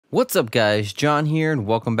What's up guys, John here and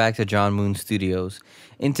welcome back to Johnmunstudios.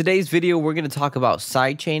 In today's video we're going to talk about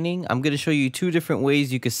sidechaining. I'm going to show you two different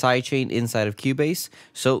ways you can sidechain inside of Cubase,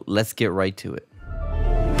 so let's get right to it.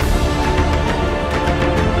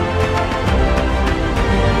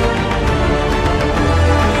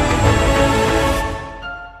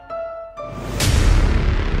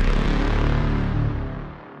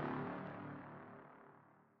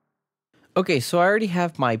 Okay, so I already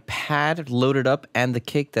have my pad loaded up and the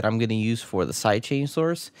kick that I'm going to use for the sidechain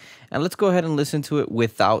source. And let's go ahead and listen to it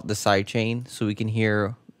without the sidechain so we can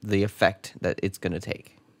hear the effect that it's going to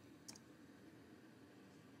take.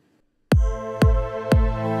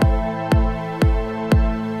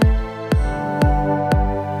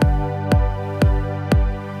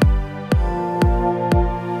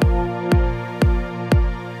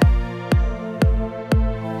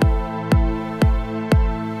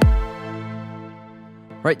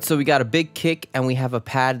 Right, so we got a big kick and we have a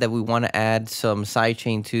pad that we want to add some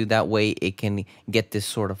sidechain to. That way it can get this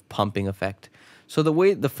sort of pumping effect. So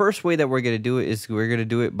the first way that we're going to do it is we're going to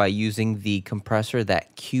do it by using the compressor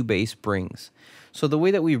that Cubase brings. So the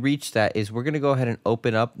way that we reach that is we're going to go ahead and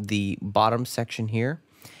open up the bottom section here.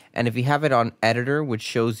 And if you have it on editor, which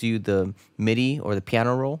shows you the MIDI or the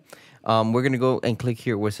piano roll, we're going to go and click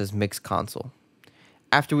here where it says mix console.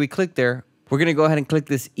 After we click there, we're going to go ahead and click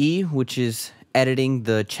this E, which is editing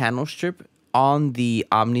the channel strip on the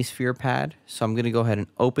Omnisphere pad. So I'm going to go ahead and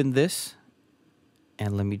open this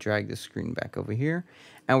and let me drag the screen back over here,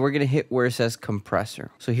 and we're going to hit where it says compressor.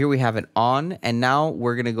 So here we have it on, and now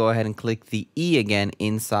we're going to go ahead and click the E again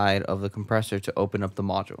inside of the compressor to open up the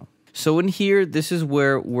module. So in here, this is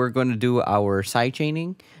where we're going to do our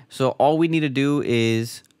sidechaining. So all we need to do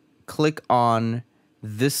is click on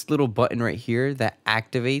this little button right here that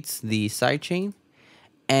activates the sidechain.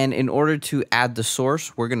 And in order to add the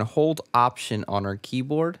source, we're going to hold Option on our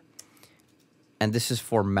keyboard. And this is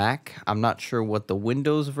for Mac. I'm not sure what the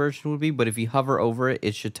Windows version would be, but if you hover over it,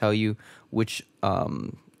 it should tell you which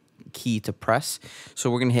key to press. So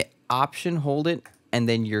we're going to hit Option, hold it, and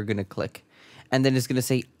then you're going to click. And then it's going to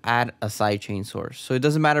say add a sidechain source. So it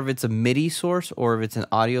doesn't matter if it's a MIDI source or if it's an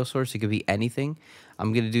audio source. It could be anything.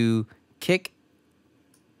 I'm going to do kick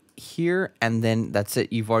here, and then that's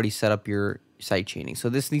it. You've already set up your sidechaining. So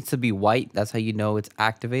this needs to be white. That's how you know it's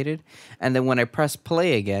activated. And then when I press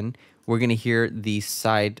play again, we're going to hear the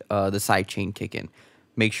sidechain kick in.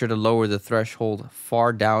 Make sure to lower the threshold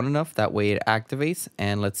far down enough. That way it activates.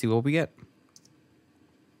 And let's see what we get.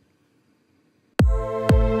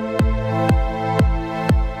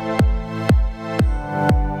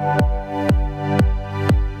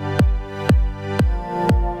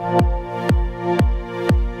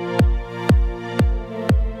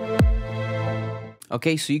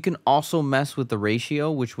 Okay, so you can also mess with the ratio,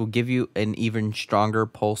 which will give you an even stronger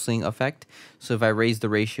pulsing effect. So if I raise the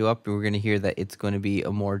ratio up, we're going to hear that it's going to be a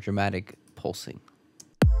more dramatic pulsing.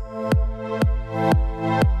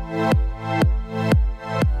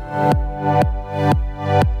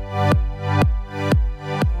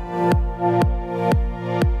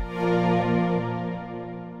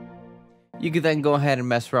 You can then go ahead and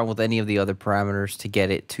mess around with any of the other parameters to get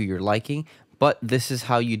it to your liking. But this is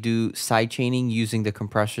how you do sidechaining using the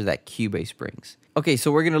compressor that Cubase brings. Okay,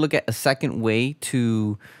 so we're going to look at a second way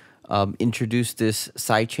to introduce this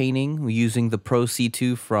sidechaining using the Pro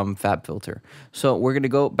C2 from FabFilter. So we're going to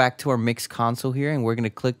go back to our mix console here, and we're going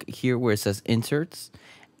to click here where it says Inserts.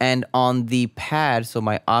 And on the pad, so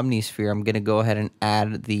my Omnisphere, I'm going to go ahead and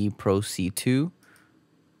add the Pro C2.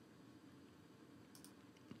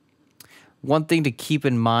 One thing to keep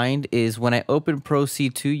in mind is when I open Pro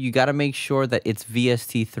C2, you got to make sure that it's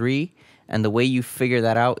VST3. And the way you figure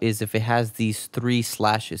that out is if it has these 3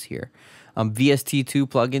 slashes here. VST2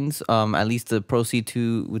 plugins, at least the Pro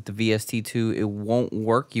C2 with the VST2, it won't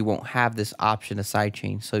work. You won't have this option to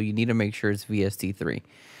sidechain. So you need to make sure it's VST3.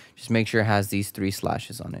 Just make sure it has these 3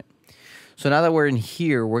 slashes on it. So now that we're in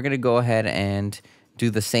here, we're going to go ahead and do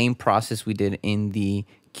the same process we did in the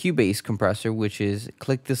Cubase compressor, which is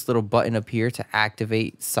click this little button up here to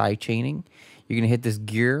activate sidechaining. You're going to hit this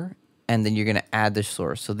gear, and then you're going to add the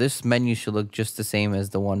source. So this menu should look just the same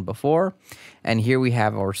as the one before. And here we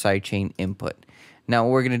have our sidechain input. Now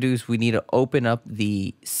what we're going to do is we need to open up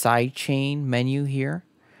the sidechain menu here.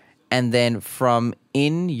 And then from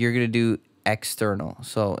in, you're going to do external.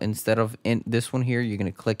 So instead of in this one here, you're going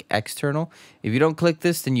to click external. If you don't click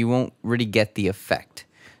this, then you won't really get the effect.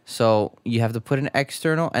 So you have to put an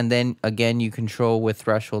external, and then again you control with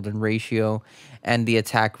threshold and ratio and the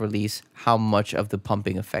attack release how much of the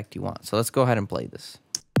pumping effect you want. So let's go ahead and play this.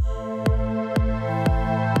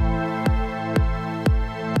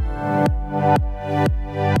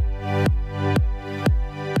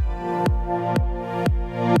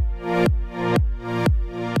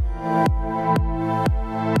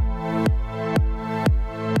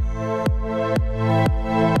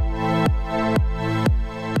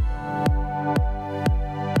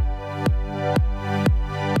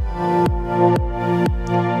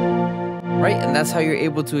 that's how you're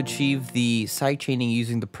able to achieve the sidechaining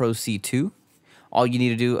using the Pro C2. All you need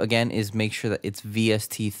to do, again, is make sure that it's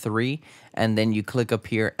VST3, and then you click up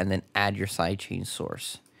here and then add your sidechain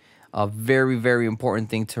source. A very, very important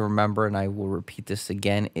thing to remember, and I will repeat this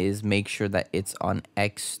again, is make sure that it's on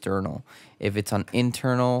external. If it's on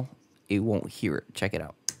internal, it won't hear it. Check it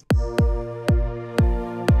out.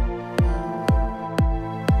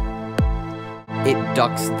 It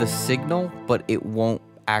ducks the signal, but it won't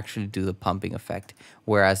actually do the pumping effect.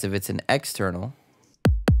 Whereas if it's an external,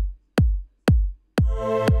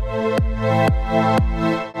 you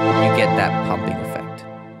get that pumping effect.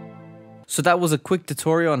 So that was a quick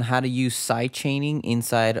tutorial on how to use sidechaining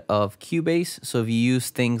inside of Cubase. So if you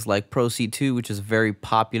use things like Pro C2, which is a very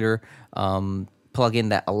popular plugin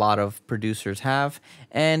that a lot of producers have,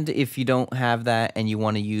 and if you don't have that and you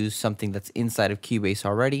want to use something that's inside of Cubase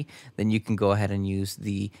already, then you can go ahead and use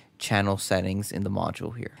the channel settings in the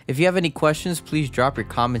module here. If you have any questions, please drop your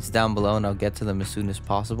comments down below and I'll get to them as soon as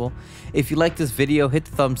possible. If you like this video, hit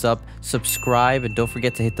the thumbs up, subscribe, and don't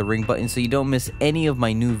forget to hit the ring button so you don't miss any of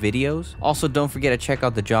my new videos. Also, don't forget to check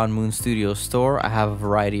out the Johnmunstudios store. I have a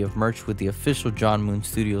variety of merch with the official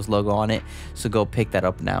Johnmunstudios logo on it, so go pick that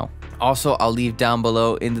up now. Also, I'll leave down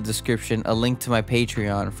below in the description a link to my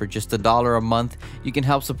Patreon. For just $1 a month, you can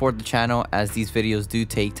help support the channel, as these videos do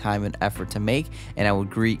take time and effort to make, and I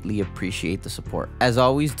would greatly appreciate the support. As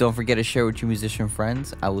always, don't forget to share with your musician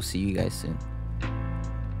friends. I will see you guys soon.